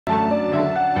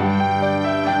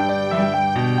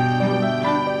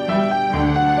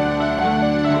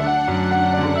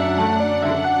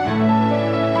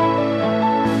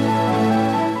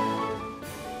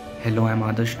Hello, I'm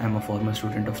Adarsh. I'm a former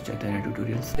student of Chaitanya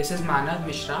Tutorials. This is Manav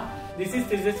Mishra. This is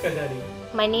Tejas Kadari.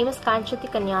 My name is Kanchati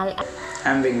Kanyal.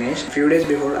 I'm Vignesh. Few days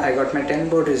before I got my 10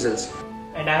 board results.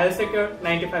 And I have secured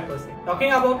 95%.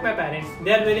 Talking about my parents,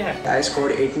 they are very happy. I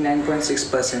scored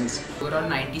 89.6%. Overall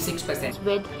 96%.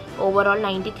 With overall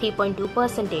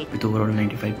 93.2%. With overall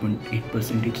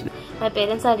 95.8%. My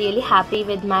parents are really happy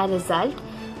with my result.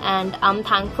 And I'm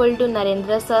thankful to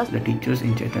Narendra Sir. The teachers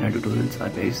in Chaitanya Tutorials are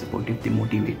very supportive. They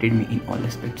motivated me in all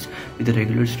aspects with the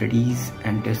regular studies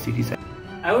and test series.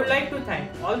 I would like to thank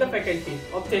all the faculty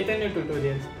of Chaitanya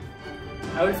Tutorials.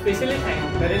 I would especially thank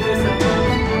Narendra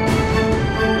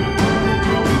Sir.